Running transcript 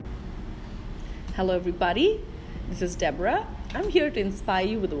Hello, everybody. This is Deborah. I'm here to inspire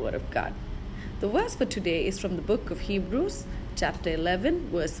you with the Word of God. The verse for today is from the book of Hebrews, chapter 11,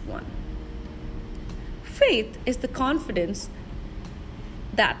 verse 1. Faith is the confidence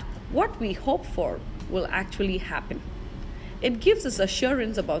that what we hope for will actually happen. It gives us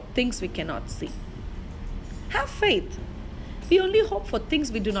assurance about things we cannot see. Have faith. We only hope for things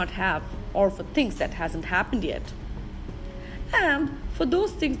we do not have or for things that hasn't happened yet. And for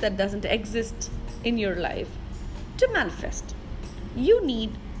those things that doesn't exist in your life to manifest, you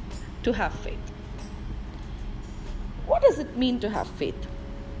need to have faith. What does it mean to have faith?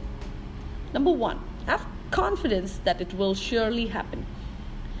 Number one, have confidence that it will surely happen.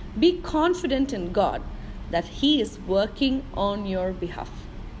 Be confident in God that He is working on your behalf.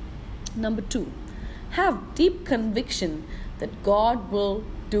 Number two, have deep conviction that God will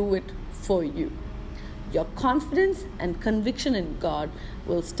do it for you. Your confidence and conviction in God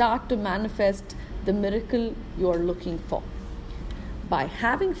will start to manifest the miracle you are looking for. By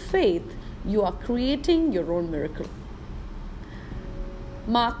having faith, you are creating your own miracle.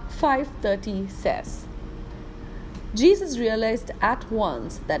 Mark 5:30 says, Jesus realized at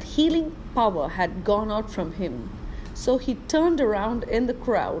once that healing power had gone out from him. So he turned around in the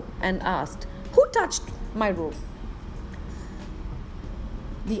crowd and asked, "Who touched my robe?"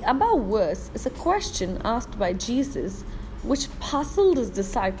 The above verse is a question asked by Jesus which puzzled his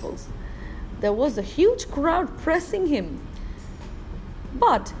disciples. There was a huge crowd pressing him,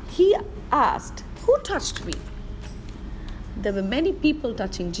 but he asked, "Who touched me?" There were many people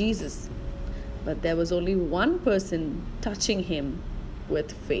touching Jesus, but there was only one person touching him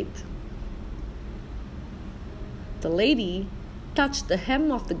with faith. The lady touched the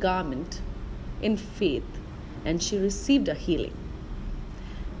hem of the garment in faith, and she received a healing.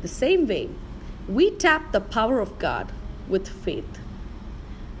 The same way, we tap the power of God with faith.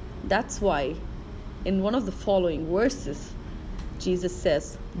 That's why in one of the following verses, Jesus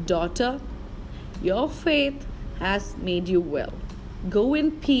says, "Daughter, your faith has made you well. Go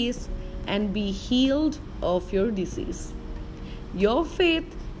in peace and be healed of your disease." Your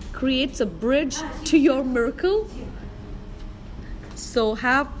faith creates a bridge to your miracle. So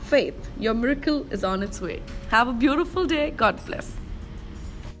have faith. Your miracle is on its way. Have a beautiful day. God bless.